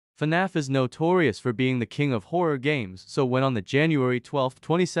FNAF is notorious for being the king of horror games, so when on the January 12,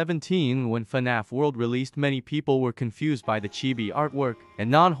 2017, when FNAF World released, many people were confused by the chibi artwork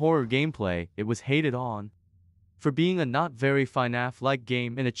and non-horror gameplay. It was hated on for being a not very FNAF-like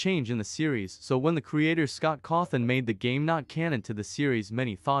game and a change in the series, so when the creator Scott Cawthon made the game not canon to the series,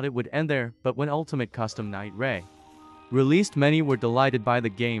 many thought it would end there, but when Ultimate Custom Night Ray released, many were delighted by the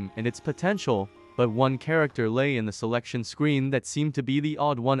game and its potential, but one character lay in the selection screen that seemed to be the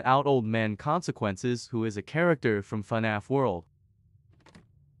odd one out: Old Man Consequences, who is a character from FNAF World.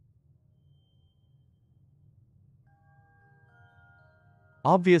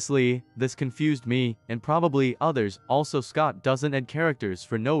 Obviously, this confused me, and probably others. Also, Scott doesn't add characters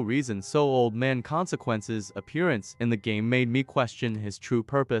for no reason, so Old Man Consequences' appearance in the game made me question his true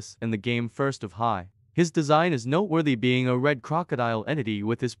purpose in the game. First of all, his design is noteworthy, being a red crocodile entity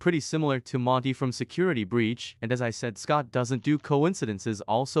with is pretty similar to Monty from Security Breach, and as I said, Scott doesn't do coincidences.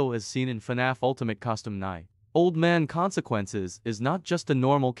 Also, as seen in FNAF Ultimate Custom Night, Old Man Consequences is not just a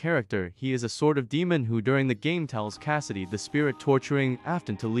normal character, he is a sort of demon who during the game tells Cassidy, the spirit torturing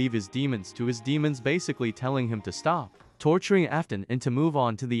Afton, to leave his demons to his demons, basically telling him to stop torturing Afton and to move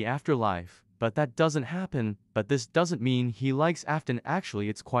on to the afterlife. But that doesn't happen. But this doesn't mean he likes Afton. Actually,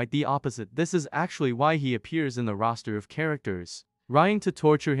 it's quite the opposite. This is actually why he appears in the roster of characters trying to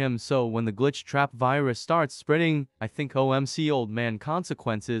torture him. So when the glitch trap virus starts spreading, I think OMC Old Man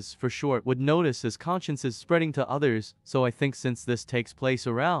Consequences for short would notice his conscience is spreading to others. So I think since this takes place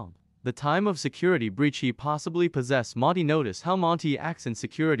around the time of Security Breach, he possibly possessed Monty. Notice how Monty acts in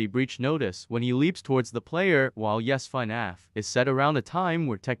Security Breach. Notice when he leaps towards the player, while yes, FNAF is set around a time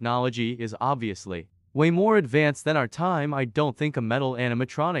where technology is obviously way more advanced than our time. I don't think a metal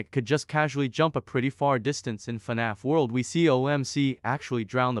animatronic could just casually jump a pretty far distance. In FNAF World, we see OMC actually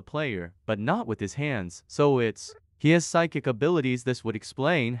drown the player, but not with his hands, so he has psychic abilities. This would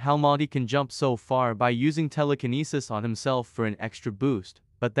explain how Monty can jump so far by using telekinesis on himself for an extra boost.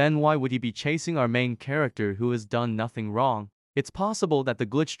 But then why would he be chasing our main character who has done nothing wrong? It's possible that the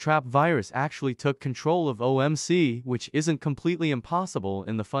glitch trap virus actually took control of OMC, which isn't completely impossible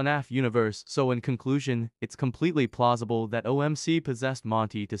in the FNAF universe. So in conclusion, it's completely plausible that OMC possessed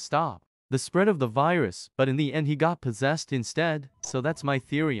Monty to stop the spread of the virus, but in the end he got possessed instead. So that's my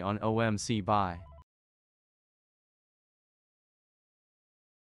theory on OMC. Bye.